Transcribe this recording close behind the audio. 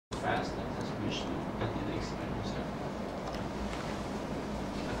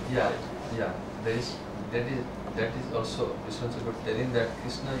Yeah, yeah. That is also Krishna telling that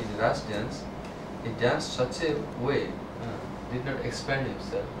Krishna in Ras dance, he danced such a way, did not expand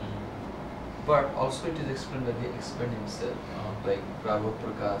himself. But also it is explained that he expanded himself, like Prabhu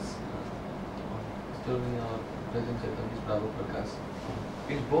Prakash. Told in our present Chaitanya is Prabhu Prakash.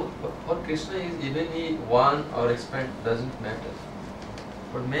 It's both for Krishna is even he won or expand doesn't matter.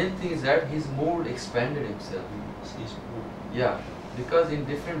 But main thing is that his mood expanded himself. Yeah, because in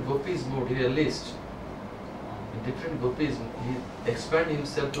different gopis mood he released. In different gopis he expanded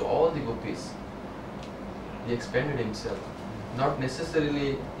himself to all the gopis. He expanded himself. Not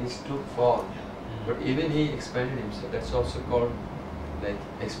necessarily he took fall, but even he expanded himself. That's also called like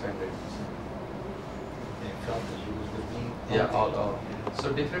expanded himself. They felt that he was the being. Yeah, all.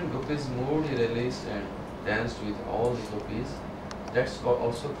 So different gopis moved, he released and danced with all the gopis. That's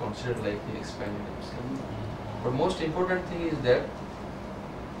also considered like he expanded himself. But most important thing is that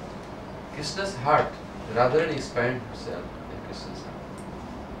Krishna's heart, rather than expand himself in Krishna's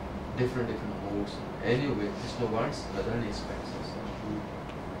heart, different moods. Anyway, Krishna wants rather than expands himself.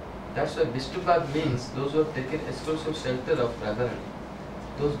 That's why Vishnupad means those who have taken exclusive shelter of Radharani.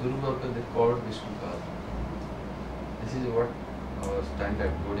 Those Guru Bhaktas they called Vishnupad. This is what our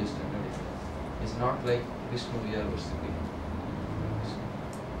standard, Gaudiya standard is. It's not like Vishnu we are worshipping.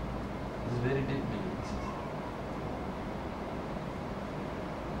 This is very deep meaning.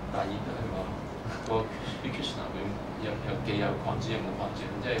 但係佢話個 Krishna 佢有既有擴展又冇擴展，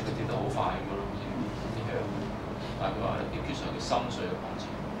即係佢跌得好快咁樣咯，好似啲香。但係佢話 Krishna 佢心水嘅擴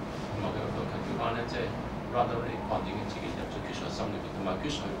展，同埋佢強調翻咧，即係 rather 嚟擴展自己入咗 Krishna 心裏邊，同埋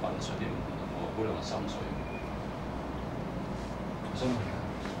Krishna 去品嚐啲唔同嘅嗰兩個心水。我想問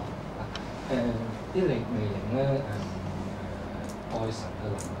下，啲魅靈咧，愛神嘅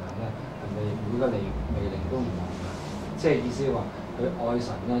能量咧，係咪每個魅靈都唔同啊？即係意思話。 佢愛神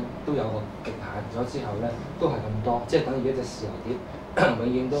咧都有個極限咗之後咧，都係咁多，即係等於一隻豉油碟，永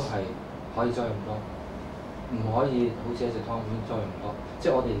遠都係可以裝咁多，唔可以好似一隻湯碗裝咁多。即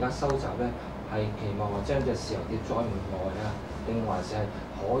係我哋而家收集咧，係期望話將隻豉油碟裝滿愛啊，定還是係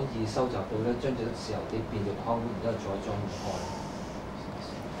可以收集到咧，將隻豉油碟變做湯碗，然之後再裝滿愛。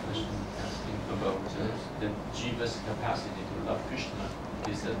About the jiva's capacity to love Krishna,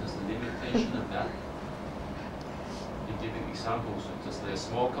 he said there's a limitation of that. Giving examples of just like a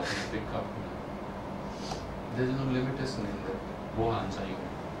small cup and a big cup. There is no limitation in that.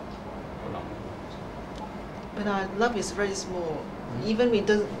 But our love is very small. Even we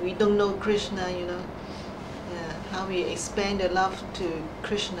don't know Krishna, you know. Yeah, how we expand the love to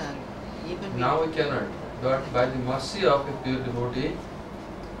Krishna. Even now we cannot. But by the mercy of a pure devotee,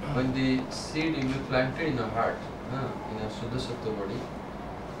 when the seed will be planted in our heart, in our Suddha Sattva body,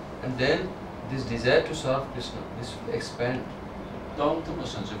 and then this desire to serve Krishna, this will expand. 當通過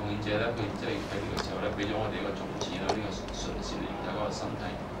純粹奉獻者咧，佢即係喺呢個時候咧，俾咗我哋一個種子啦，呢個純善良大家嘅身體。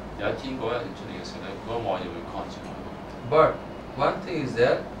有一天嗰一年出嚟嘅時候咧，嗰個愛就會擴展落去。But one thing is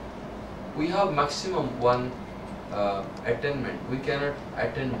that we have maximum one attainment. We cannot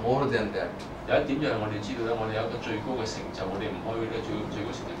attain more than that. 有一點就係我哋知道咧，我哋有一個最高嘅成就，我哋唔可以咧最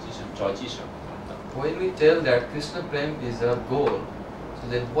高成就之上，再之上唔得。When we tell that Krishna Prem is our goal, so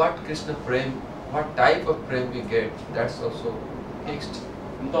then what Krishna Prem, what type of Prem we get, that's also fixed.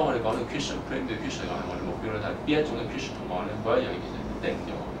 咁當我哋講到 Krishna Prem 對 Krishna 愛係我哋目標咧，但係邊一種嘅 Krishna 愛咧，嗰一樣其實定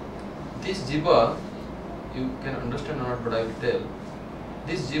咗。This jiva, you can understand or not, but I will tell.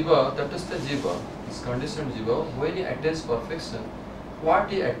 This jiva, tatastha jiva, this conditioned jiva, when he attains perfection, what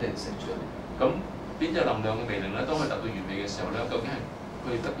he attains actually? 咁邊隻能量嘅魅力咧？當佢達到完美嘅時候咧，究竟係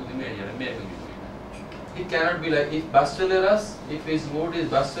佢得到啲咩嘢咧？咩叫完美咧 He cannot be like if Basileras, if his mood is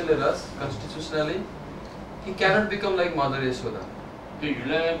Basileras constitutionally, he cannot become like Mother Yashoda. 譬如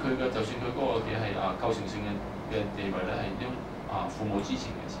咧，佢嘅就算佢嗰個嘅係構成性嘅地位咧，係啲父母之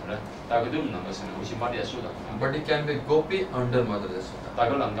前嘅時候咧，但係佢都唔能夠成為好似 Mother Yashoda 咁樣。But he can be Gopi under Mother Yashoda. 但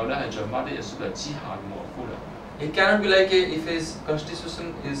係佢能夠咧係在 Mother Yashoda 之下嘅和姑娘。He cannot be like if his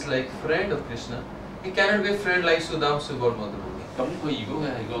constitution is like friend of Krishna, he cannot be a friend like Sudam Subal Madhuri. 咁佢如果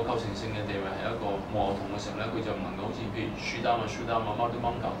佢係個構成性嘅地位係一個磨童嘅時候咧，佢就唔能夠好似譬如書擔貓都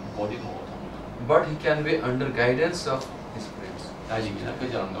掹頭嗰啲磨童。But he can be under guidance of his friends. 但係仍然咧，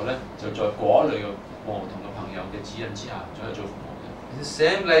佢就能夠咧就在嗰類嘅磨童嘅朋友嘅指引之下，再去做服務嘅。It is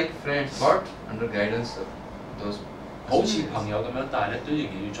same like friends, but under guidance of those. 好似朋友咁樣，但係咧都仍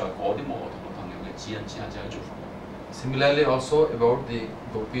然要在嗰啲磨童嘅朋友嘅指引之下，就去做服務。Similarly, also about the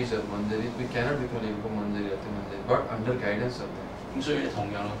gopis or manjari, we cannot become like manjari or manjari, but under guidance of them. 咁所以同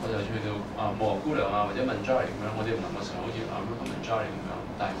樣咯，我就去到磨姑娘或者 manjari 咁樣，我哋唔能夠成為好似Rupa manjari 咁樣，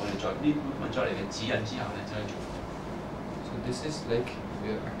但係我哋在呢 manjari 嘅指引之下咧，就去做。So this is like we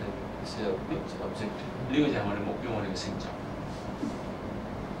are attaining. This is our objective. 呢個就係我哋目標，我哋嘅成就。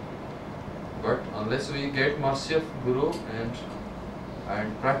But unless we get mercy of Guru and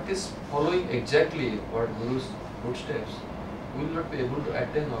practice following exactly what Guru's footsteps, we will not be able to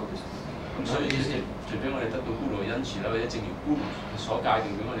attain all this. 咁所以除非我哋得到 Guru 嘅恩賜啦，或者正如 Guru 所界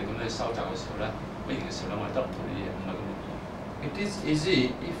定俾我哋咁樣收集嘅時候咧，不然嘅時候咧，我哋得唔到呢啲嘢，唔係咁容易。It is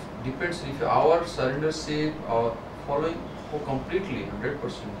easy if depends if our surrendership or following completely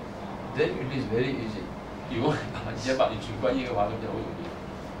 100%, then it is very easy. 如果100%完全歸依嘅話，咁就好容易。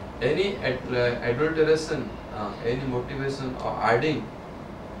Any adulteration, any motivation or adding,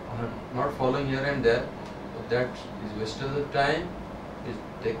 not following here and there, that is wastage of time, is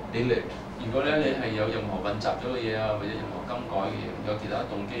delayed. 如果咧你係有任何混雜咗嘅嘢啊，或者任何更改嘅嘢，有其他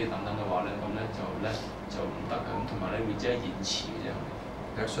動機等等嘅話咧，咁咧就唔得嘅，咁同埋咧會只係延遲嘅啫。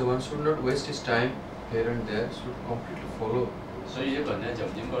That's why one should not waste his time here and there, should completely follow. 所以一個人咧就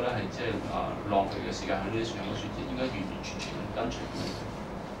唔應該咧係即係浪費嘅時間喺呢啲上嘅選擇，應該完完全全跟隨佢。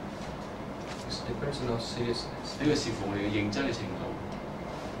It depends on our seriousness. 呢個視乎我哋嘅認真嘅程度。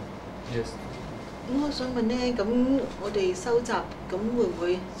Yes. 咁我想問咧，咁我哋收集，咁會唔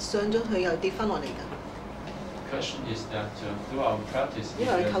會上咗去又跌翻落嚟㗎？ Question is that through our practice, 因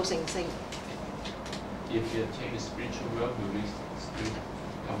為構成性。if we attain the spiritual world, will we still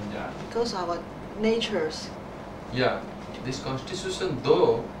come down? Because our natures. Yeah, this constitution,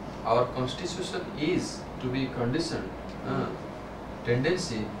 though our constitution is to be conditioned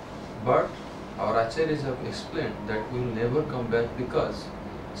tendency, but our acharyas have explained that we will never come back because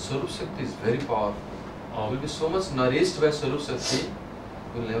Swarup Shakti is very powerful. We will be so much nourished by Swarup Shakti,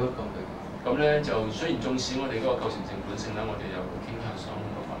 we will never come back. 咁咧就雖然縱使我哋嗰個構成性本性咧，我哋有個傾向想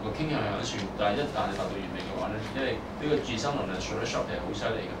落法，個傾向係喺處，但係一旦你達到完美嘅話咧，因為呢個自身能量 source shop 係好犀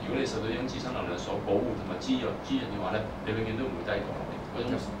利嘅。如果你受到呢種自身能量所保護同埋滋潤嘅話咧，你永遠都唔會低落嚟。嗰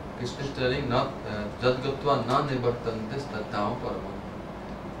種 Krishna is telling not jadgatva na nivartantes tattvam paramam.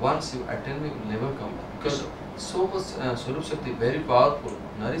 Once you attain me, you will never come back. Because so much Swarup Shakti, very powerful,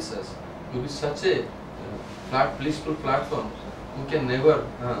 nourishes us. It will be such a blissful platform. We can never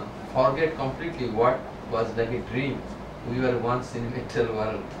forget completely what was like a dream. We were once in a material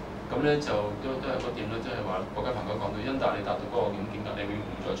world. 咁咧就都係嗰點咧，即係話國家朋友講到，因但你達到嗰個境界，你永遠唔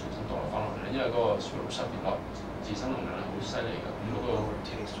會再重新墮落翻落嚟，因為嗰個 Swarup Shakti 自身能量係好犀利嘅。咁嗰個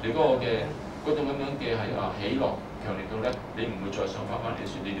你嗰個嘅嗰種咁樣嘅係喜樂強烈到咧，你唔會再想翻嚟嘅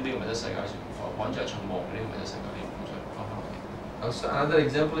説，你呢個物質世界上反正係循環嘅呢個物質世界，你唔會再翻落嚟。Also another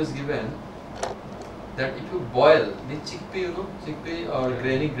example is given that if you boil the chickpea, chickpea or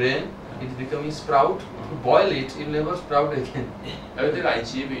grain, it is becoming sprout. If you boil it, it will never sprout again. 有啲例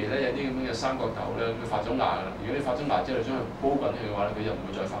子，譬如咧有啲咁樣嘅三角豆咧，佢發咗芽㗎啦。如果你發咗芽之後將佢煲滾佢嘅話咧，佢就唔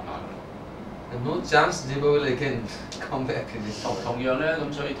會再發芽㗎啦。No chance Jiva will again come back in this world. 同樣咧，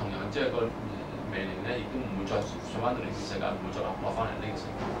咁所以同樣即係個微靈咧，亦都唔會再上翻到嚟嘅世界，唔會再落翻嚟呢個世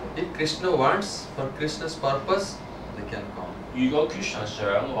界。If Krishna wants for Krishna's purpose, they can come. 如果 Krishna 想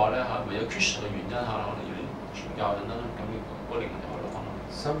嘅話咧為咗 Krishna 嘅原因可能要啲傳教等等，咁嗰靈魂就可以落翻嚟。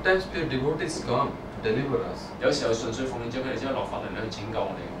Sometimes pure devotees come to deliver us. 有時候純粹奉獻者佢哋只係落翻嚟咧去拯救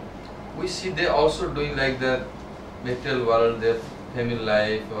我哋。We see they also doing like that material world, their family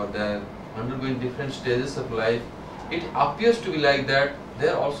life, or their undergoing different stages of life. It appears to be like that. They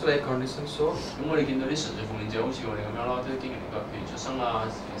are also like conditioned souls. 咁我哋見到啲純粹奉獻者好似我哋咁樣咯，都經歷過譬如出生啊、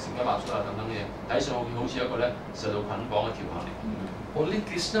成家立室啊等等嘅嘢，睇上去好似一個咧受到捆綁嘅條客嚟。Only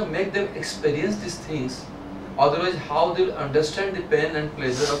Krishna make them experience these things. Otherwise, how they will understand the pain and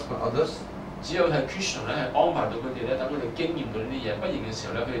pleasure of others? 只有係 Krishna 咧係安排到佢哋咧，等佢哋經驗到呢啲嘢，不然嘅時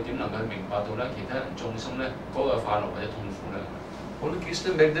候咧，佢哋點能夠明白到咧其他人眾生咧嗰個快樂或者痛苦咧 Only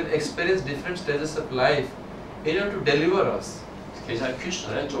Krishna make them experience different stages of life in order to deliver us. 其實係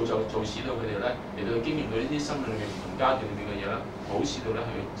Krishna 咧做使到佢哋咧嚟到經驗到呢啲生命裏面唔同階段裏面嘅嘢啦，好使到咧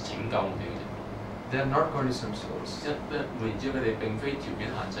去拯救我哋嘅啫。They are not conditioned souls. 換言之，佢哋並非條件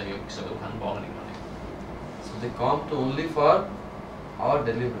限制嘅受到捆綁嘅靈魂嚟。So they come to only for our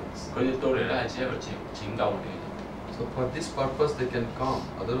deliverance. 佢哋到嚟咧係只係為拯救我哋嘅啫。So for this purpose they can come.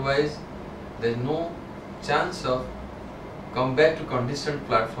 Otherwise, there is no chance of come back to conditioned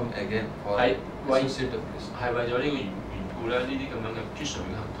platform again for associate of Krishna. 係為咗呢個緣故咧，呢啲咁樣嘅 Krishna 永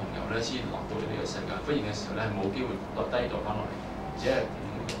恆同遊咧，先落到嚟呢個世界。不然嘅時候咧，係冇機會落低到翻落嚟，只係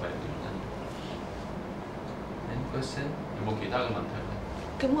為咗原因。Any question? 有冇其他嘅問題咧？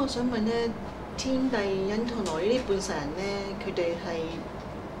咁我想問咧，天帝因陀羅呢啲半神人咧，佢哋係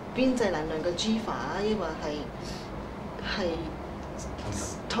邊際能量嘅諸法啊，抑或係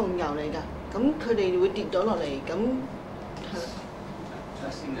同遊嚟㗎？咁佢哋會跌咗落嚟，咁係。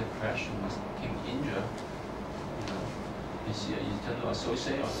Testing the question was King Indra, 意思聽到話 so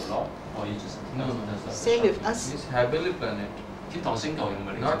say on the law or you just No. Same with us. It's heavenly planet. 天堂星球又唔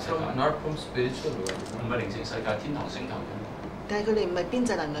係靈 Not 性世 from 界， not from spiritual 唔 world. 係靈性世界，天堂星球嘅。但係佢哋唔係邊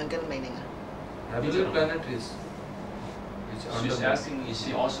際能量嘅命令啊？ Heavenly planet is She's under. asking is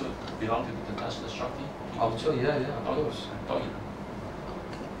she also belong to the Dutch Shakti? Also, yeah, of 當然 course. 當然。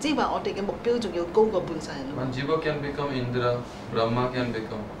即係話我哋嘅目標仲要高過半世人咯。 One Jiva can become Indra, Brahma can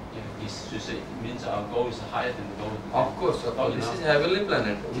become. Yeah, she say it means our goal is higher than the goal. Of course. This is heavenly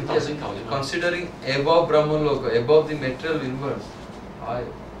planet. We 天堂 just 星球啫嘛。 considering above Brahma Loka, above the material universe. I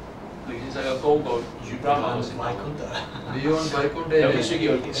靈性世界高過與 Brahma 嘅星球。 beyond Vaikuntha. 有本書叫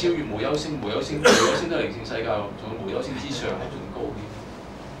超越無憂星，無憂星都係靈性世界，仲有無憂星之上係仲高啲。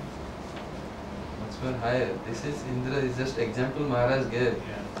 Much more higher. This is Indra is just example Maharaj gave.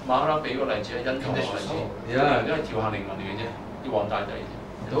 馬拉俾個例子係因陀羅例子，因為調下靈魂嚟嘅啫，要皇大帝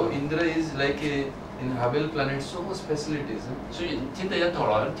啫。 Though Indra is like in heavenly planet, so much facilities. Huh? 雖然天地因陀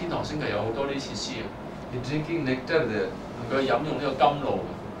羅天堂星係有好多呢啲設施嘅， You're drinking nectar there 佢飲用呢個甘露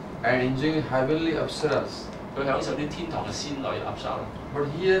嘅， and enjoying heavenly apsaras. 佢享受啲天堂嘅仙女鴨沙。 But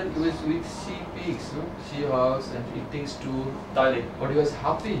here he was with sea pigs, no? Sea horse and eating stool. 但係你 But he was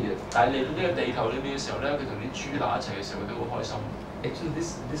happy here. 嚟到呢個地球裏邊嘅時候咧，佢同啲豬乸一齊嘅時候，佢都好開心。 Actually,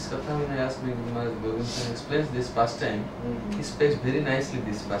 this Katha when I asked me, Govind explains this pastime. He speaks very nicely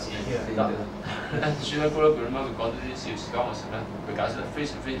this pastime. Yeah. Indra. 書咧高一句啦嘛，佢講到啲小時間嘅時候咧，佢解釋得非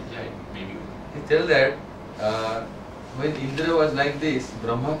常之係美妙。 He tells that when Indra was like this,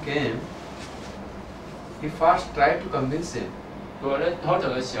 Brahma came. He first tried to convince him. 佢話咧開頭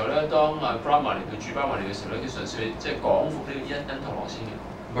嘅時候咧，當Brahma 嚟到主 Brahma 嚟嘅時候咧，佢純粹即係講服呢個因陀羅先嘅。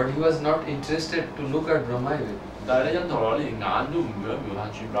 But he was not interested to look at Brahma even. 但係咧因陀羅連眼都唔瞄一瞄下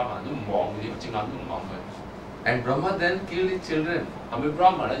主 Brahma，都唔望佢，隻眼都唔望佢。 And Brahma then killed his children. 後尾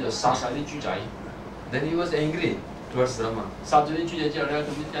Brahma 咧就殺晒啲豬仔， Then he was angry towards Brahma. 殺咗啲豬仔之後咧，咁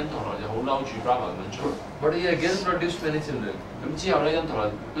啲因陀羅就好嬲住 Brahma 咁樣做。 But he again produced many children. 咁之後咧，因陀羅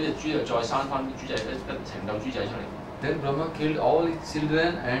嗰隻豬就再生翻啲豬仔，成嚿豬仔出嚟。 Then Brahma killed all his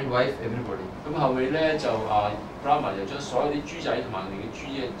children and wife, everybody. 咁後尾咧就Brahma 就將所有啲豬仔同埋連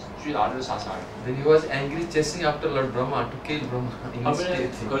啲豬乸都殺晒。 Then he was angry, chasing after Lord Brahma to kill Brahma 後尾咧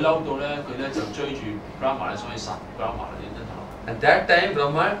immediately. 佢嬲到咧，佢咧就追住 Brahma 咧，想去殺 Brahma 啦，因陀羅。 At that time,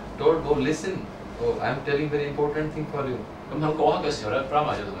 Brahma told, "Oh, listen. Oh, I am telling very important thing for you." 咁喺嗰刻嘅時候咧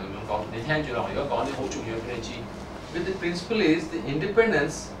 ，Brahma 就同佢咁樣講：你聽住啦，我而家講啲好重要嘅俾你知。 But the principle is the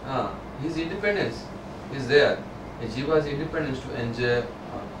independence. His independence is there. A jiva's independence to enjoy,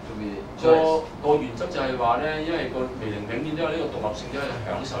 to be choice. 個原則就係話咧，因為個微靈永遠都有呢個獨立性，都係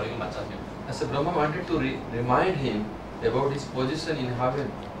享受呢個物質嘅。 As Brahma wanted to remind him about his position in heaven.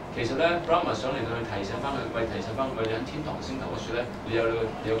 其實咧 ，Brahma 想嚟到去提醒翻佢，提醒翻佢，你喺天堂星球嗰處咧，你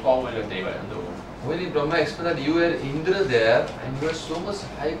有崗位、你有地位喺度。 When Brahma explained that you were Indra there and you are so much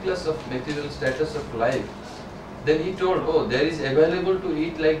high class of material status of life, then he told, "Oh, there is available to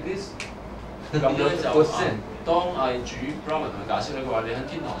eat like this." 咁咧 That's 就 the question. 當主 Brahma 同佢解釋咧，佢話你喺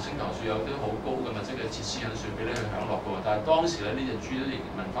天堂星球處有啲好高嘅物質嘅設施喺處俾你去享樂嘅喎，但係當時咧呢隻豬都仍然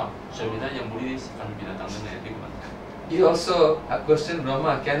問翻上面咧有冇呢啲糞便啊等等嘅呢個問題。 He also questioned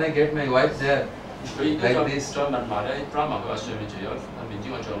Brahma, "Can I get my wife there?" 佢亦都 Like 再 this. 問埋咧 Brahma，佢話上面除咗糞便之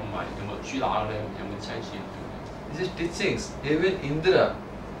外，仲有冇豬乸咧？有冇妻子？ This is teachings. Even Indra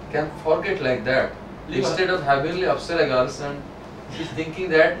can forget like that. Liva- Instead of heavenly Apsara girls, and he's thinking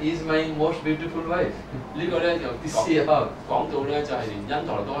that is my most beautiful wife. 呢個咧就 See how? 講到咧就係連因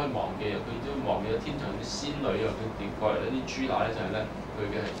陀羅都可以忘記啊！佢都忘記咗天堂啲仙女啊！佢連過嚟呢啲豬乸咧就係咧佢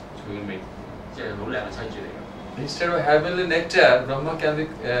嘅美，即係好靚嘅妻子嚟嘅。 Instead of heavenly nectar, Brahma can be,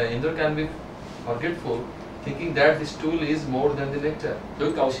 Indra can be forgetful, thinking that the stool is more than the nectar.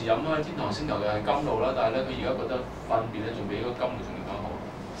 佢舊時飲開天堂星球嘅係甘露啦，但係咧佢而家覺得糞便咧仲比嗰個甘露仲要更好。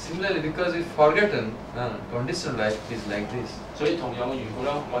 Similarly, because we've forgotten, conditional life is like this. 所以同樣嘅緣故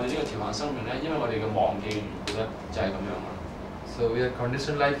啦，我哋呢個調行生命咧，因為我哋嘅忘記嘅緣故咧，就係咁樣啦。 So we are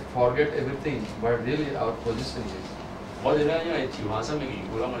conditional life, forget everything, but really our position is. 我哋咧因為調行生命嘅緣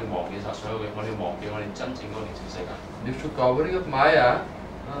故啦，我哋忘記晒所有嘅，我哋忘記我哋真正嗰個靈性世界。 Due to covering of Maya,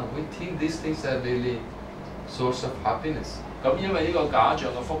 we think these things are really source of happiness. 咁因為呢個假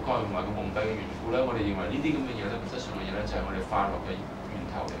象嘅覆蓋同埋個蒙蔽嘅緣故咧，我哋認為呢啲咁嘅嘢咧，實質上嘅嘢咧，就係我哋快樂嘅源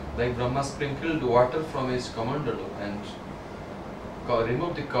頭嚟。 Like Brahma sprinkled water from his commandalu and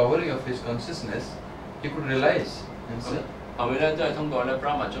removed the covering of his consciousness, he could realize himself. 後尾咧都係通過咧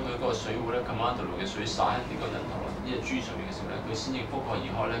Brahma 將佢嗰個水壺咧 commandalu 嘅水灑喺呢個因陀羅呢隻豬上面嘅時候咧，佢先至覆蓋而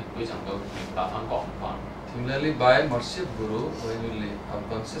開咧，佢就能夠明白翻覺悟翻。 Similarly, by mercy of Guru, when our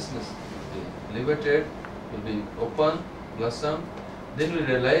consciousness will be liberated, will be open, blossom, then we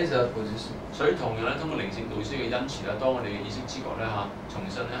realize our position. 所以同樣咧，通過靈性導師嘅恩慈咧，當我哋嘅意識知覺咧重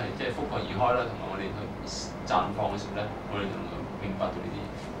新咧係即係覆蓋而開啦，同埋我哋去綻放嘅時候咧，我哋就能夠明白到呢啲嘢。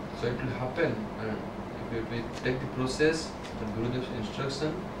So it will happen, and if we take the process, the Gurudev's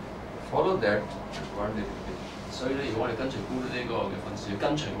instruction, follow that, and one day it will be. 所以咧，如果我哋跟隨咕呢個嘅訓示，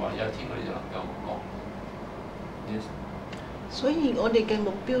跟隨嘅話，有一天我哋就能夠講。Yes. 所以我哋嘅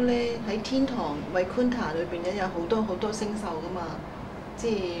目標咧喺天堂維坤塔裏邊咧有好多好多星宿噶嘛，即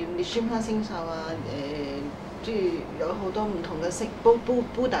係列宣哈星宿啊，即係有好多唔同嘅星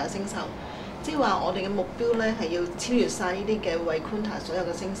布達星宿，即係話我哋嘅目標咧係要超越晒呢啲嘅維坤塔所有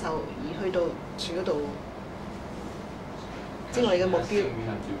嘅星宿，而去到住嗰度，即係我哋嘅目標。We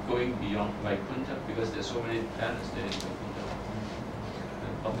have to going beyond Vaikuntha because there's so many planets there in Vaikuntha.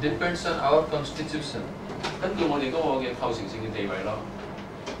 Depends on our constitution. 根據我哋嗰個嘅構成性嘅地位咯。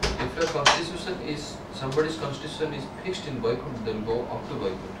If your constitution is somebody's constitution is fixed in Vaikuntha, they'll go up to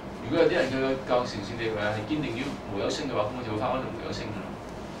Vaikuntha. 如果有啲人嘅構成性地位係堅定於無有星嘅話，咁我就會翻返到無有星㗎啦。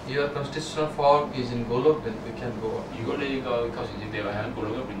Your constitutional form is in Golok, then we can go up. 如果你個構成性地位係喺咕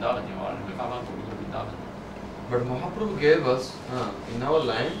嚕嗰邊打人嘅話，你咪翻返咕嚕嗰邊打人。But Mahaprabhu gave us in our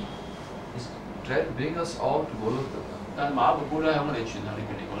line is try to bring us all to Golok. 但係馬布咧喺我哋傳向裏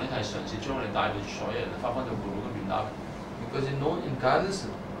邊嚟講咧，係嘗試將我哋帶到所有人翻返到咕嚕嗰邊打人。Because in no incarnation,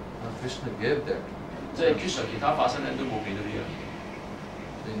 Krishna gave that. 即係 Krishna 其他化身咧都冇俾到呢樣嘢。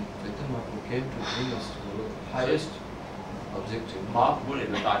Then Chaitanya Mahaprabhu came to bring us to Golok, highest objective. 馬布嚟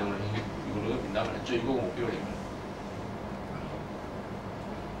到帶動我哋去咕嚕嗰邊打人，最高嘅目標嚟嘅。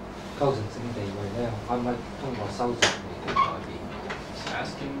構成性地位咧，可唔可以通過修習嚟改變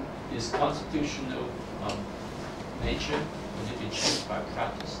Asking is constitutional nature will it be changed by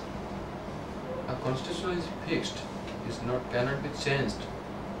practice? A constitution is fixed, cannot be changed.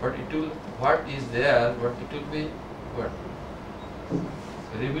 But it will what is there, what it will be what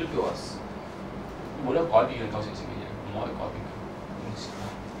revealed to us. 冇得改變嘅構成性嘅嘢，唔可以改變嘅。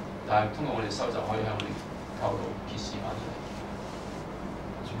但係通過我哋修就可以向我哋構造揭示翻出嚟。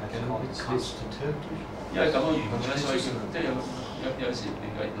因為咁嘅緣故咧，所以叫即係有時你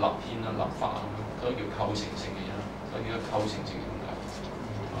嘅立憲啊、立法咁樣，所以叫構成性嘅嘢啦，所以叫構成性嘅咁解。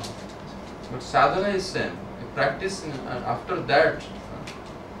But sadhana is same. You practice and after that.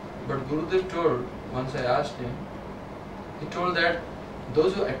 But Gurudev told, once I asked him, he told that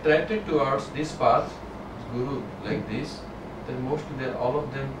those who are attracted towards this path, Guru like this, then mostly all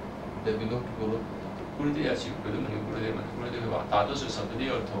of them they belong to Guru. 咕嚕啲有時佢都問咕嚕啲問咕嚕啲，佢話大多數受到呢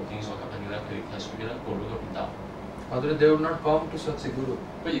個途徑所吸引嘅咧，佢係屬於咧咕嚕嗰邊得。Otherwise they would not come to such a Guru.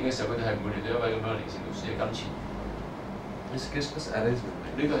 不然嘅時候，佢哋係唔會嚟到一位咁樣嘅靈性導師嘅跟前。It's Krishna's arrangement.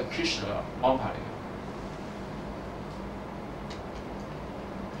 呢個係 Krishna 嘅安排嚟嘅。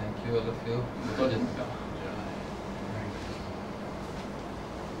Thank you all of you. 多謝大家。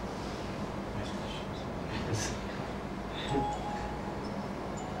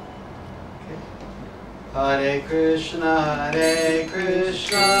Hare Krishna,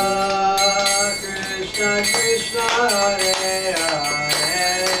 Krishna Krishna, Hare Hare.